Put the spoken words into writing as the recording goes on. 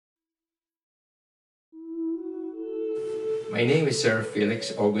My name is Sir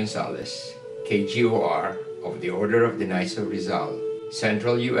Felix O. Gonzalez, KGOR of the Order of the Knights of Rizal,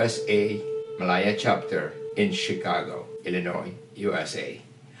 Central USA, Malaya Chapter in Chicago, Illinois, USA.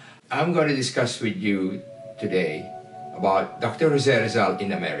 I'm going to discuss with you today about Dr. Rizal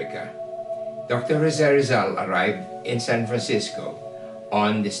in America. Dr. Rizal arrived in San Francisco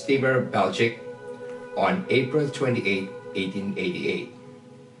on the steamer Belgic on April 28, 1888.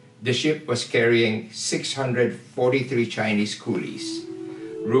 The ship was carrying 643 Chinese coolies,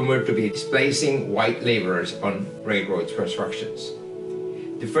 rumored to be displacing white laborers on railroad constructions.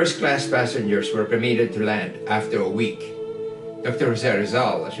 The first-class passengers were permitted to land after a week. Dr.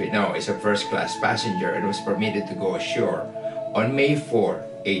 Rizal, as we know, is a first-class passenger and was permitted to go ashore on May 4,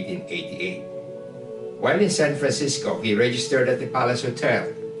 1888. While in San Francisco, he registered at the Palace Hotel.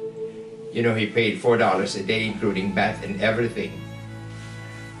 You know, he paid $4 a day, including bath and everything.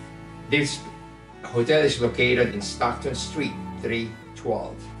 This hotel is located in Stockton Street,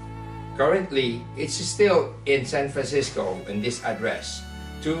 312. Currently, it's still in San Francisco in this address,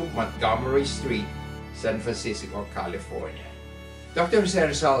 2 Montgomery Street, San Francisco, California. Dr.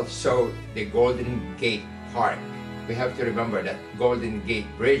 Rizal saw the Golden Gate Park. We have to remember that Golden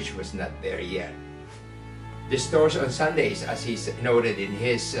Gate Bridge was not there yet. The stores on Sundays, as he noted in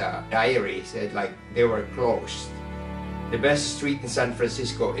his diary, said like they were closed. The best street in San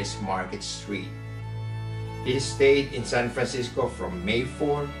Francisco is Market Street. He stayed in San Francisco from May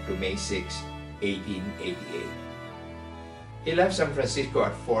 4 to May 6, 1888. He left San Francisco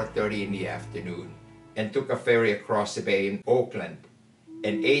at 4:30 in the afternoon and took a ferry across the bay in Oakland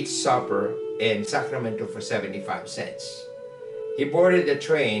and ate supper in Sacramento for 75 cents. He boarded the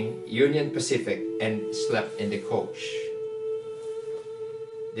train, Union Pacific, and slept in the coach.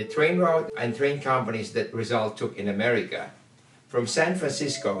 The train route and train companies that Rizal took in America, from San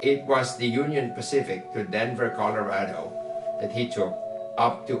Francisco, it was the Union Pacific to Denver, Colorado, that he took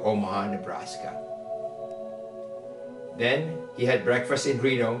up to Omaha, Nebraska. Then he had breakfast in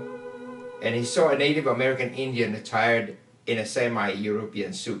Reno, and he saw a Native American Indian attired in a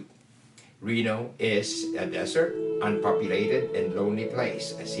semi-European suit. Reno is a desert, unpopulated, and lonely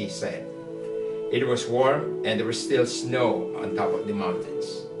place, as he said. It was warm, and there was still snow on top of the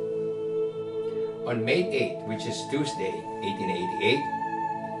mountains. On May 8, which is Tuesday, 1888,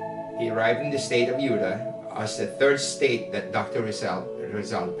 he arrived in the state of Utah as the third state that Dr. Rizal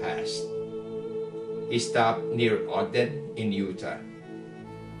passed. He stopped near Ogden in Utah.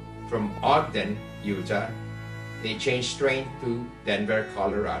 From Ogden, Utah, they changed train to Denver,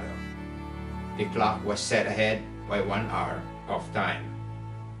 Colorado. The clock was set ahead by 1 hour of time.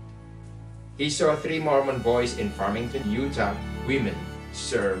 He saw 3 Mormon boys in Farmington, Utah, women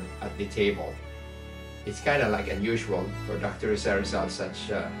serve at the table. It's kind of like unusual for Dr. Rizal such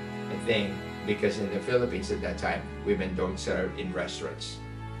a thing, because in the Philippines at that time, women don't serve in restaurants.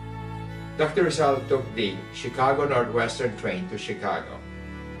 Dr. Rizal took the Chicago Northwestern train to Chicago.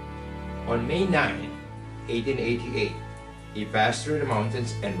 On May 9, 1888, he passed through the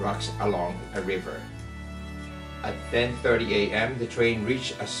mountains and rocks along a river. At 10:30 a.m., the train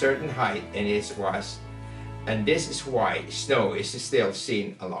reached a certain height, and this is why snow is still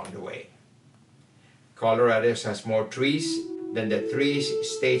seen along the way. Colorado has more trees than the 3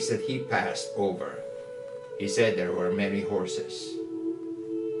 states that he passed over. He said there were many horses.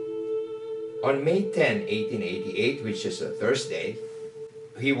 On May 10, 1888, which is a Thursday,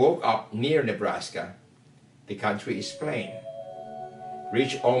 he woke up near Nebraska. The country is plain.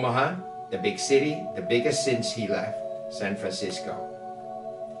 Reached Omaha, the big city, the biggest since he left San Francisco.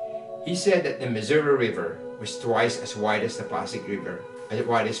 He said that the Missouri River was twice as wide as the Pasig River, the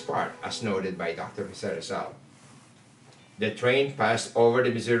widest part, as noted by Dr. Rizal. The train passed over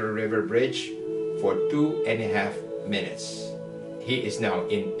the Missouri River Bridge for 2.5 minutes. He is now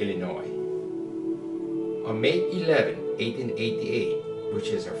in Illinois. On May 11, 1888,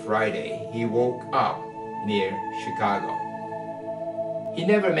 which is a Friday, he woke up near Chicago. He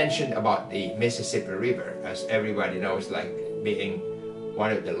never mentioned about the Mississippi River, as everybody knows, like being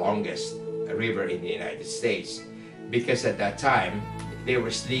one of the longest river in the United States, because at that time, they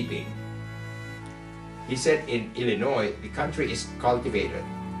were sleeping. He said in Illinois, the country is cultivated.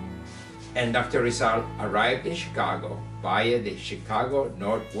 And Dr. Rizal arrived in Chicago via the Chicago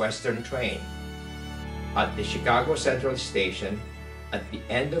Northwestern train at the Chicago Central Station at the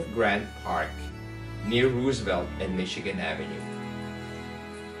end of Grant Park, near Roosevelt and Michigan Avenue.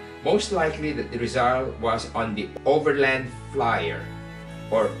 Most likely that Rizal was on the Overland Flyer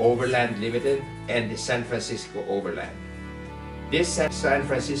or Overland Limited and the San Francisco Overland. This San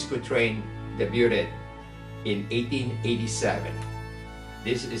Francisco train debuted in 1887.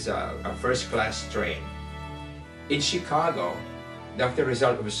 This is a first-class train. In Chicago, Dr.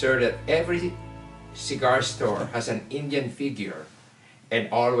 Rizal observed that every cigar store has an Indian figure and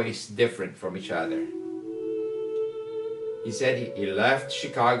always different from each other. He said he left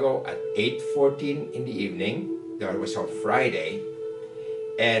Chicago at 8:14 in the evening. That was on Friday,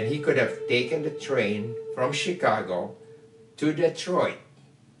 and he could have taken the train from Chicago to Detroit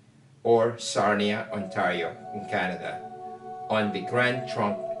or Sarnia, Ontario in Canada on the Grand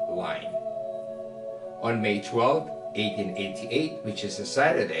Trunk line. On May 12, 1888, which is a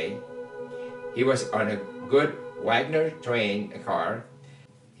Saturday, he was on a good Wagner train, a car.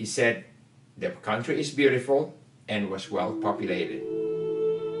 He said the country is beautiful and was well populated.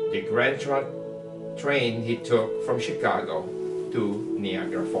 The Grand Trunk train he took from Chicago to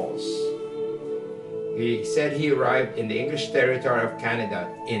Niagara Falls. He said he arrived in the English territory of Canada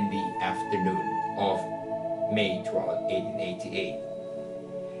in the afternoon of May 12, 1888.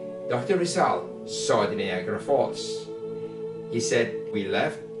 Dr. Rizal saw the Niagara Falls. He said, "We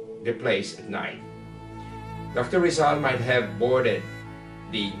left the place at 9. Dr. Rizal might have boarded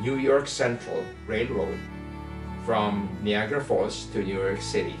the New York Central Railroad from Niagara Falls to New York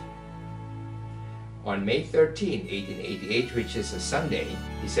City. On May 13, 1888, which is a Sunday,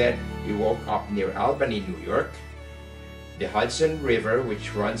 he said he woke up near Albany, New York. The Hudson River,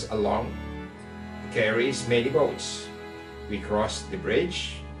 which runs along, carries many boats. We crossed the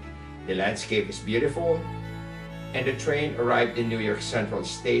bridge. The landscape is beautiful, and the train arrived in New York Central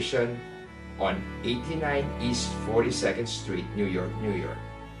Station on 89 East 42nd Street, New York, New York."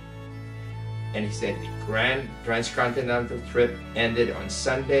 And he said the grand transcontinental trip ended on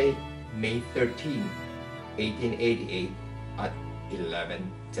Sunday, May 13, 1888 at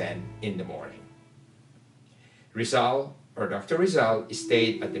 11:10 in the morning. Rizal, or Dr. Rizal,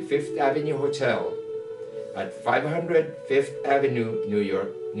 stayed at the Fifth Avenue Hotel at 500 Fifth Avenue, New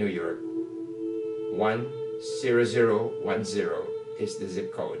York, New York. 10010 is the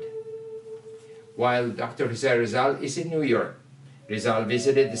zip code. While Dr. Rizal is in New York, Rizal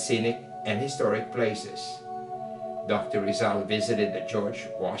visited the scenic and historic places. Dr. Rizal visited the George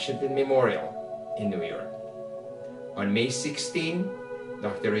Washington Memorial in New York. On May 16,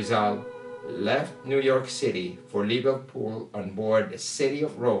 Dr. Rizal left New York City for Liverpool on board the City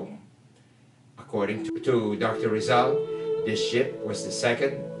of Rome. According to Dr. Rizal, this ship was the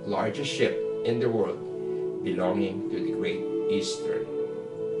second largest ship in the world, belonging to the Great Eastern.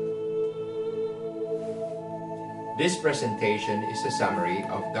 This presentation is a summary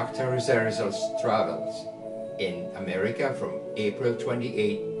of Dr. Rizal's travels in America from April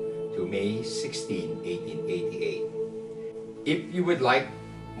 28 to May 16, 1888. If you would like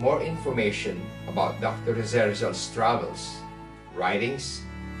more information about Dr. Rizal's travels, writings,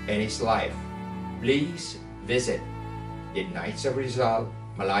 and his life, please visit the Knights of Rizal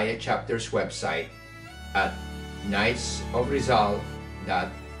Malaya Chapter's website at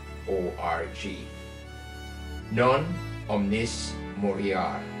knightsofrizal.org. Non omnis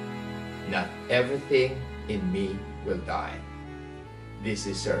moriar. Not everything in me will die. This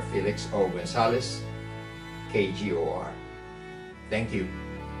is Sir Felix O. Gonzalez, KGOR. Thank you.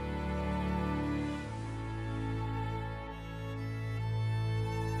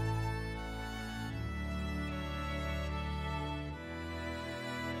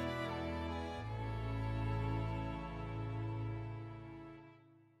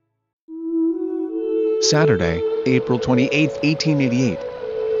 Saturday, April 28, 1888.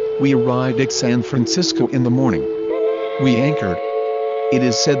 We arrived at San Francisco in the morning. We anchored. It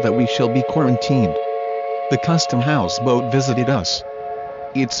is said that we shall be quarantined. The custom house boat visited us.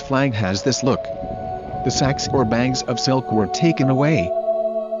 Its flag has this look. The sacks or bags of silk were taken away.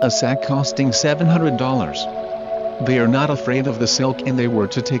 A sack costing $700. They are not afraid of the silk and they were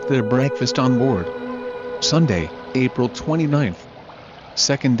to take their breakfast on board. Sunday, April 29th.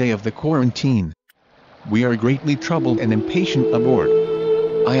 Second day of the quarantine. We are greatly troubled and impatient aboard.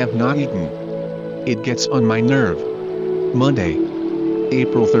 I have not eaten. It gets on my nerve. Monday,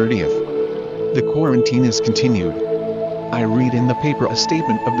 April 30th. The quarantine is continued. I read in the paper a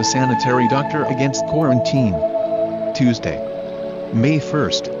statement of the sanitary doctor against quarantine. Tuesday, May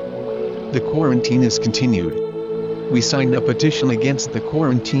 1st. The quarantine is continued. We signed a petition against the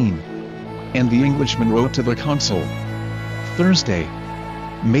quarantine. And the Englishman wrote to the consul. Thursday,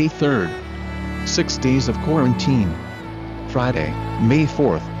 May 3rd. 6 days of quarantine. Friday, May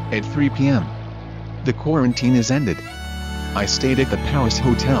 4th, at 3 p.m. The quarantine is ended. I stayed at the Palace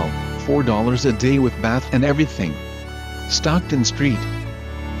Hotel, $4 a day with bath and everything. Stockton Street,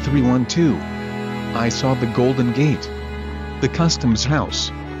 312. I saw the Golden Gate. The Customs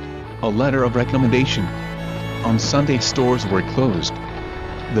House. A letter of recommendation. On Sunday stores were closed.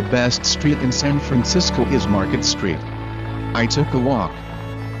 The best street in San Francisco is Market Street. I took a walk.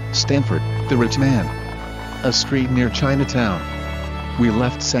 Stanford, the rich man. A street near Chinatown. We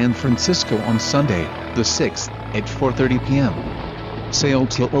left San Francisco on Sunday, the 6th, at 4:30 p.m.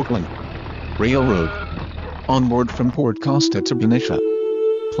 Sailed till Oakland. Railroad. Onboard from Port Costa to Benicia.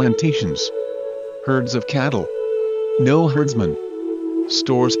 Plantations. Herds of cattle. No herdsmen.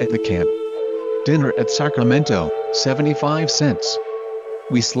 Stores at the camp. Dinner at Sacramento, 75 cents.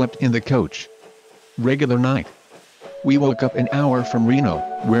 We slept in the coach. Regular night. We woke up an hour from Reno,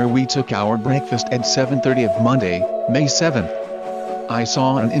 where we took our breakfast at 7:30 of Monday, May 7th. I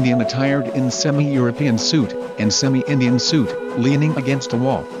saw an Indian attired in semi-European suit and semi-Indian suit, leaning against a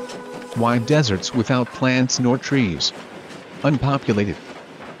wall. Wide deserts without plants nor trees. Unpopulated.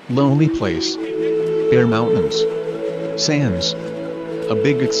 Lonely place. Bare mountains. Sands. A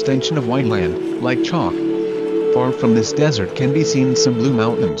big extension of white land, like chalk. Far from this desert can be seen some blue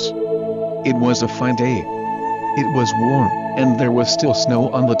mountains. It was a fine day. It was warm, and there was still snow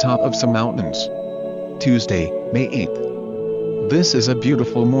on the top of some mountains. Tuesday, May 8th. This is a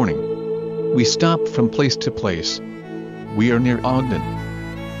beautiful morning. We stopped from place to place. We are near Ogden.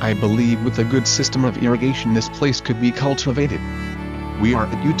 I believe with a good system of irrigation this place could be cultivated. We are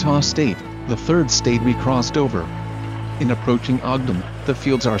at Utah State, the third state we crossed over. In approaching Ogden, the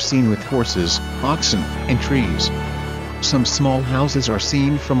fields are seen with horses, oxen, and trees. Some small houses are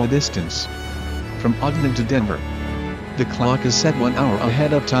seen from a distance. From Ogden to Denver. The clock is set 1 hour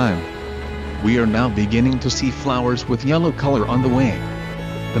ahead of time. We are now beginning to see flowers with yellow color on the way.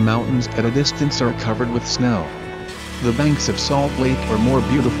 The mountains at a distance are covered with snow. The banks of Salt Lake are more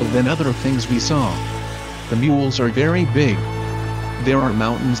beautiful than other things we saw. The mules are very big. There are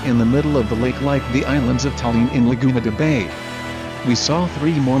mountains in the middle of the lake like the islands of Tallinn in Laguna de Bay. We saw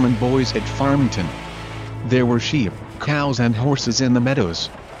 3 Mormon boys at Farmington. There were sheep, cows and horses in the meadows.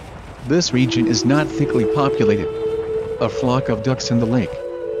 This region is not thickly populated. A flock of ducks in the lake.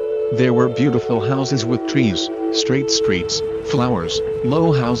 There were beautiful houses with trees, straight streets, flowers,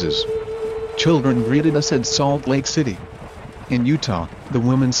 low houses. Children greeted us at Salt Lake City. In Utah, the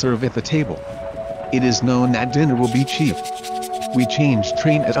women serve at the table. It is known that dinner will be cheap. We changed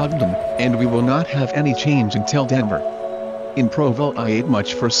train at Ogden, and we will not have any change until Denver. In Provo I ate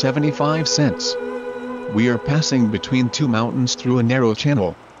much for 75 cents. We are passing between 2 mountains through a narrow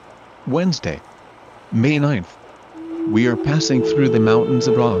channel. Wednesday, May 9th. We are passing through the mountains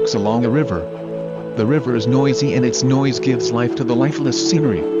of rocks along a river. The river is noisy and its noise gives life to the lifeless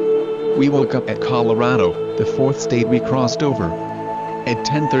scenery. We woke up at Colorado, the 4th state we crossed over. At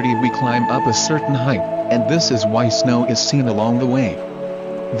 10:30 we climb up a certain height, and this is why snow is seen along the way.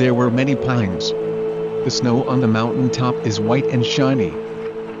 There were many pines. The snow on the mountain top is white and shiny.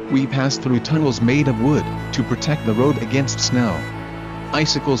 We passed through tunnels made of wood, to protect the road against snow.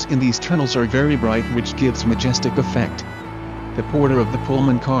 Icicles in these tunnels are very bright, which gives majestic effect. The porter of the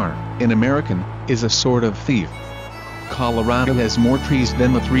Pullman car, an American, is a sort of thief. Colorado has more trees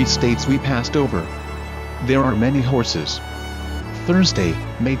than the 3 states we passed over. There are many horses. Thursday,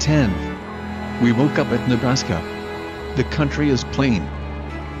 May 10th. We woke up at Nebraska. The country is plain.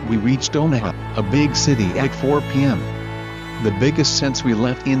 We reached Omaha, a big city, at 4 p.m. The biggest since we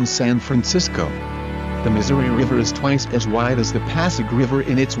left in San Francisco. The Missouri River is twice as wide as the Pasig River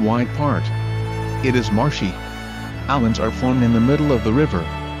in its wide part. It is marshy. Islands are formed in the middle of the river.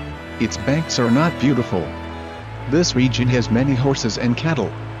 Its banks are not beautiful. This region has many horses and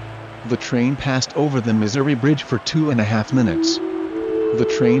cattle. The train passed over the Missouri Bridge for 2.5 minutes. The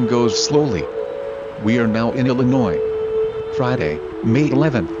train goes slowly. We are now in Illinois. Friday, May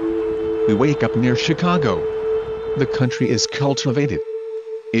 11th. We wake up near Chicago. The country is cultivated.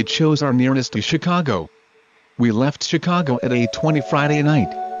 It shows our nearness to Chicago. We left Chicago at 8:20 Friday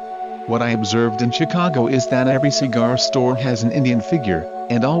night. What I observed in Chicago is that every cigar store has an Indian figure,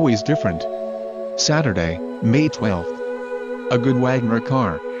 and always different. Saturday, May 12th. A good Wagner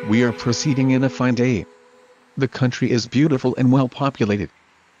car. We are proceeding in a fine day. The country is beautiful and well populated.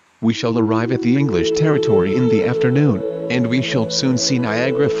 We shall arrive at the English territory in the afternoon, and we shall soon see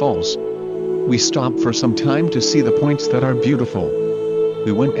Niagara Falls. We stop for some time to see the points that are beautiful.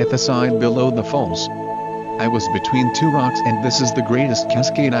 We went at the side below the falls. I was between 2 rocks, and this is the greatest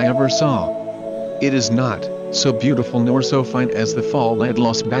cascade I ever saw. It is not so beautiful nor so fine as the fall at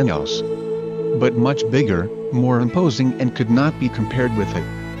Los Baños, but much bigger, more imposing, and could not be compared with it.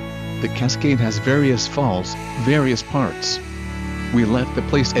 The cascade has various falls, various parts. We left the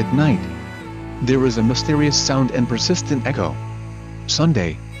place at night. There is a mysterious sound and persistent echo.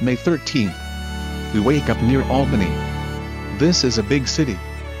 Sunday, May 13th. We wake up near Albany. This is a big city.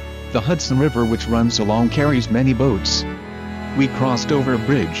 The Hudson River, which runs along, carries many boats. We crossed over a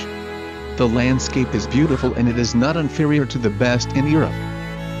bridge. The landscape is beautiful and it is not inferior to the best in Europe.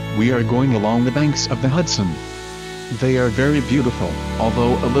 We are going along the banks of the Hudson. They are very beautiful,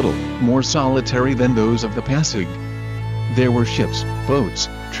 although a little more solitary than those of the Pasig. There were ships, boats,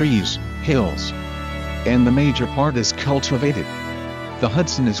 trees, hills. And the major part is cultivated. The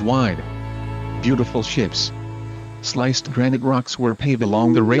Hudson is wide. Beautiful ships. Sliced granite rocks were paved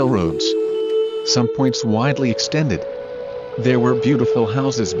along the railroads. Some points widely extended. There were beautiful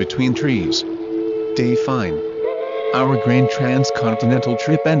houses between trees. Day fine. Our grand transcontinental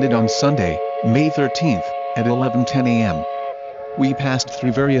trip ended on Sunday, May 13th, at 11:10 a.m. We passed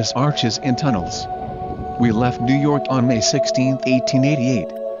through various arches and tunnels. We left New York on May 16,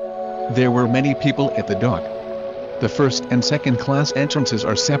 1888. There were many people at the dock. The first and second class entrances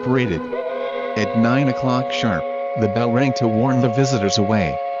are separated. At 9 o'clock sharp, the bell rang to warn the visitors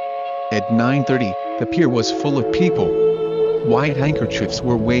away. At 9:30, the pier was full of people. White handkerchiefs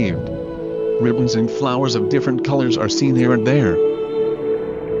were waved. Ribbons and flowers of different colors are seen here and there.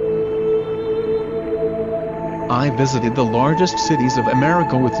 I visited the largest cities of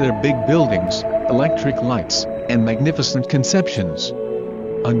America with their big buildings, electric lights, and magnificent conceptions.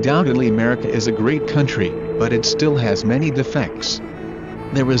 Undoubtedly America is a great country, but it still has many defects.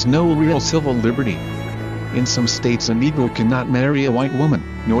 There is no real civil liberty. In some states a Negro cannot marry a white woman,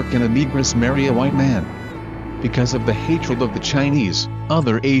 nor can a Negress marry a white man. Because of the hatred of the Chinese,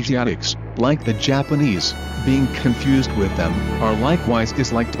 other Asiatics, like the Japanese, being confused with them, are likewise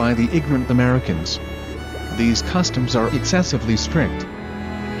disliked by the ignorant Americans. These customs are excessively strict.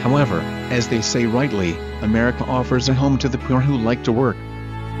 However, as they say rightly, America offers a home to the poor who like to work.